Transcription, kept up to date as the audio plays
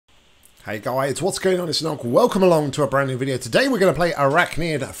Hey guys, what's going on? It's Nock. Welcome along to a brand new video. Today we're going to play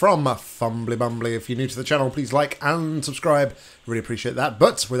Arachnid from Fumbly Bumbly. If you're new to the channel, please like and subscribe. Really appreciate that.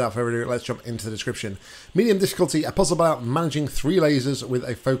 But without further ado, let's jump into the description. Medium difficulty, a puzzle about managing 3 lasers with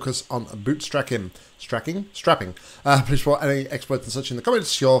a focus on bootstrapping. Strapping. Please put any experts and such in the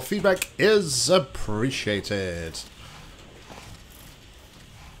comments. Your feedback is appreciated.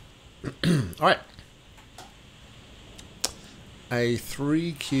 Alright. A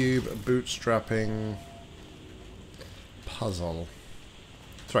 3-cube bootstrapping puzzle.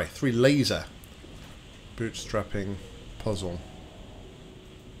 Sorry, 3 laser bootstrapping puzzle.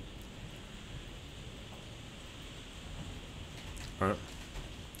 Alright.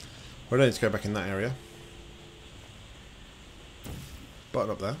 We don't need to go back in that area.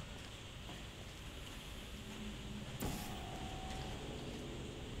 Button up there.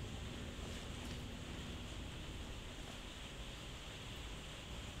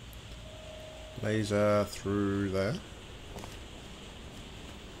 Laser through there.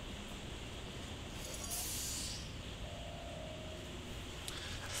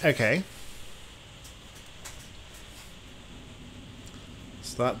 Okay.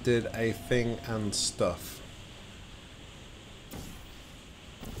 So that did a thing and stuff.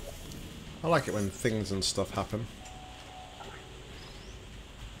 I like it when things and stuff happen.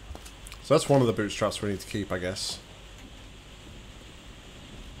 So that's one of the bootstraps we need to keep, I guess.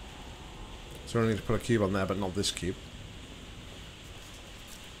 So we need to put a cube on there, but not this cube.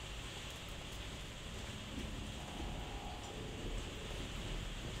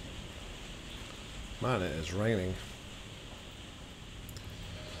 Man, it is raining.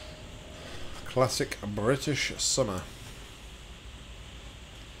 Classic British summer.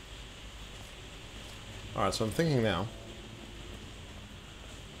 Alright, so I'm thinking now.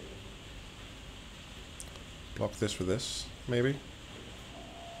 Block this with this, maybe.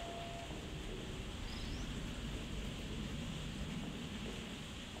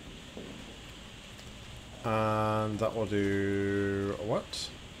 And that will do what?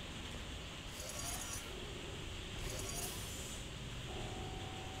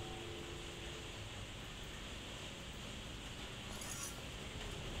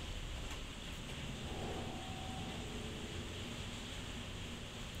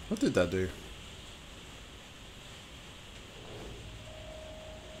 What did that do?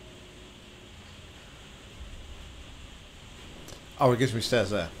 Oh, it gives me stairs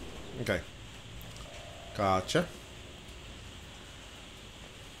there. Okay. Gotcha.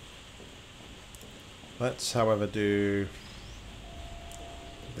 Let's, however, do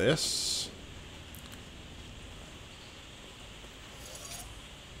this.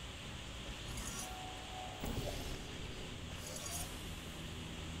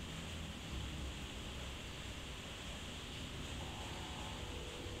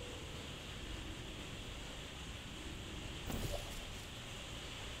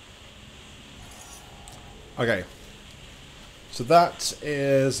 Okay, so that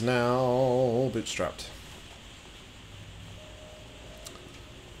is now bootstrapped.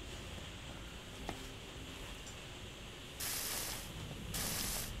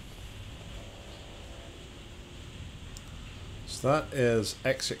 So that is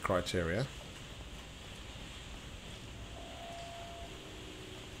exit criteria.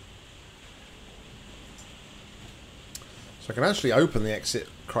 So I can actually open the exit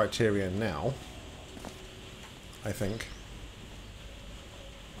criteria now. I think.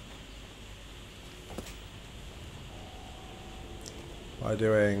 By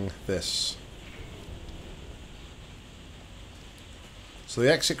doing this. So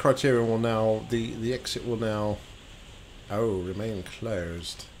the exit criteria will now, the exit will now, remain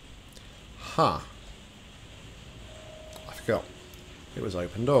closed. Huh. I forgot. It was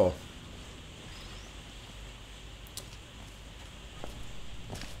open door.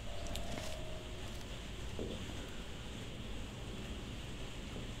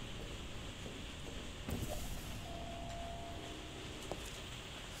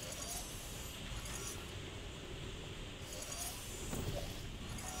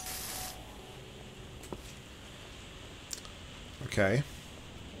 Okay.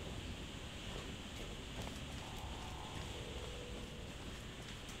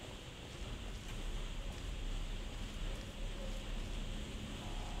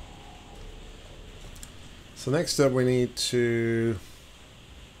 So next up we need to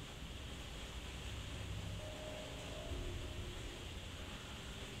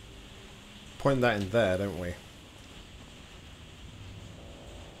point that in there, don't we?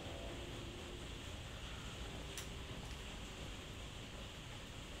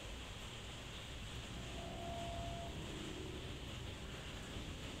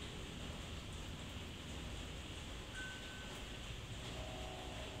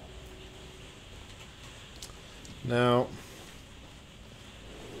 Now,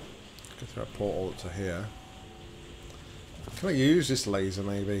 go through that portal up to here. Can I use this laser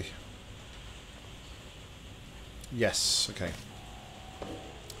maybe? Yes, okay.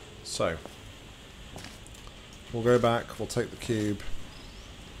 So, we'll go back, we'll take the cube.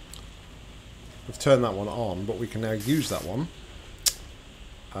 We've turned that one on, but we can now use that one.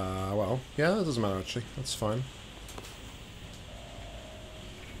 Well, yeah, that doesn't matter actually, that's fine.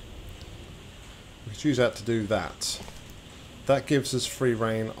 We could use that to do that. That gives us free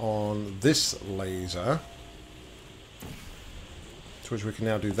reign on this laser, to which we can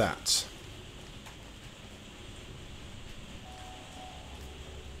now do that.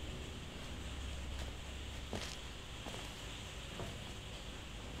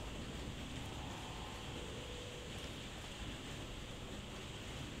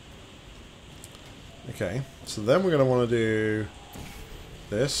 Okay, so then we're going to want to do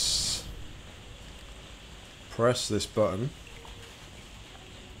this. Press this button.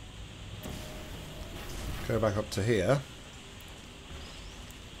 Go back up to here.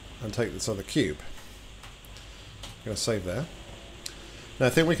 And take this other cube. I'm going to save there. Now I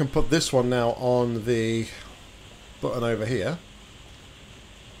think we can put this one now on the button over here.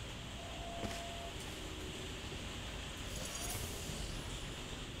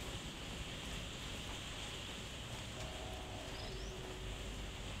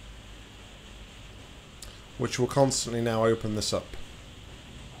 Which will constantly now open this up.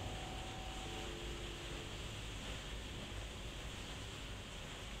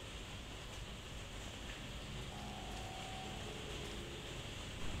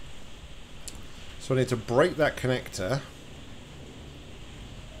 So I need to break that connector.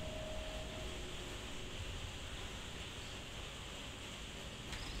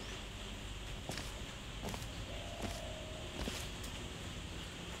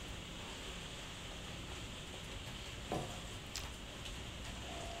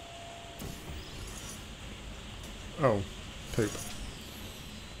 Oh, poop.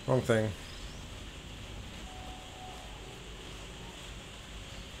 Wrong thing.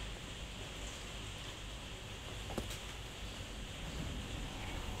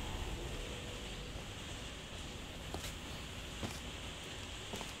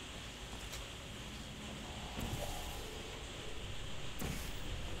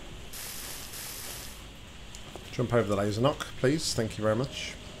 Jump over the laser knock, please. Thank you very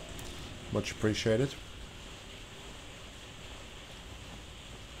much. Much appreciated.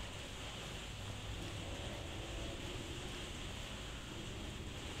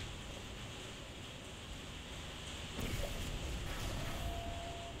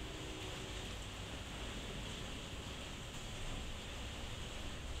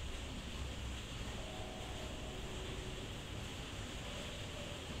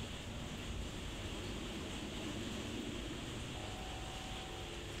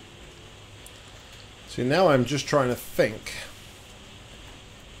 See, now I'm just trying to think.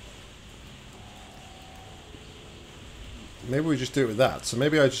 Maybe we just do it with that. So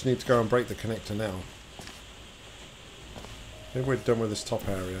maybe I just need to go and break the connector now. Maybe we're done with this top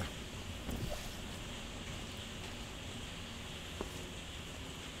area.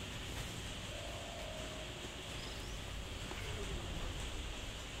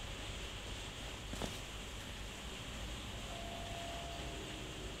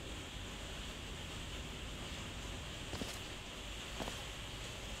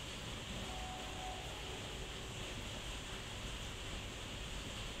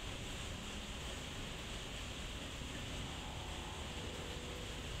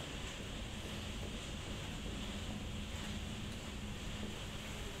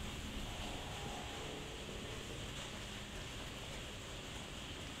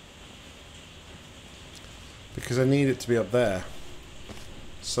 Because I need it to be up there.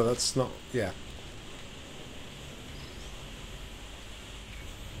 So that's not... yeah.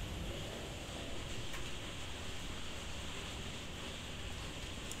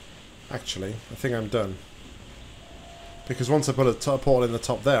 Actually, I think I'm done. Because once I put a portal in the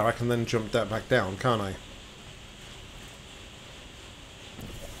top there, I can then jump that back down, can't I?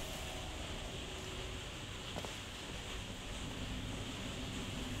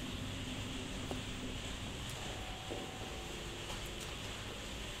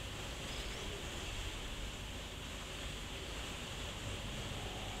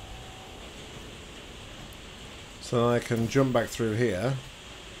 So I can jump back through here.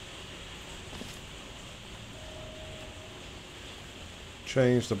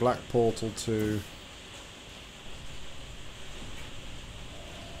 Change the black portal to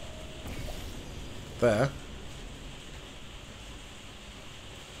there.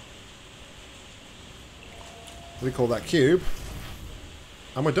 We call that cube.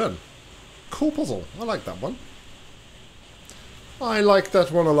 And we're done. Cool puzzle. I like that one. I like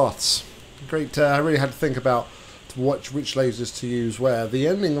that one a lot. Great. I really had to think about which lasers to use where. The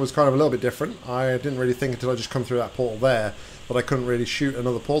ending was kind of a little bit different. I didn't really think until I just come through that portal there that I couldn't really shoot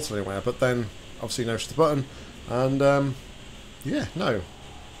another portal anywhere. But then, obviously, noticed the button. And, yeah, no.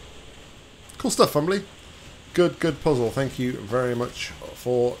 Cool stuff, Fumbly. Good puzzle. Thank you very much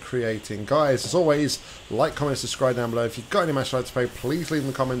for creating. Guys, as always, like, comment, subscribe down below. If you've got any match you'd like to play, please leave in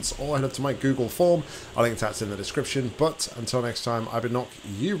the comments or head up to my Google form. I'll link that in the description. But until next time, I've been Nock.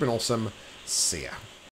 You've been awesome. See ya.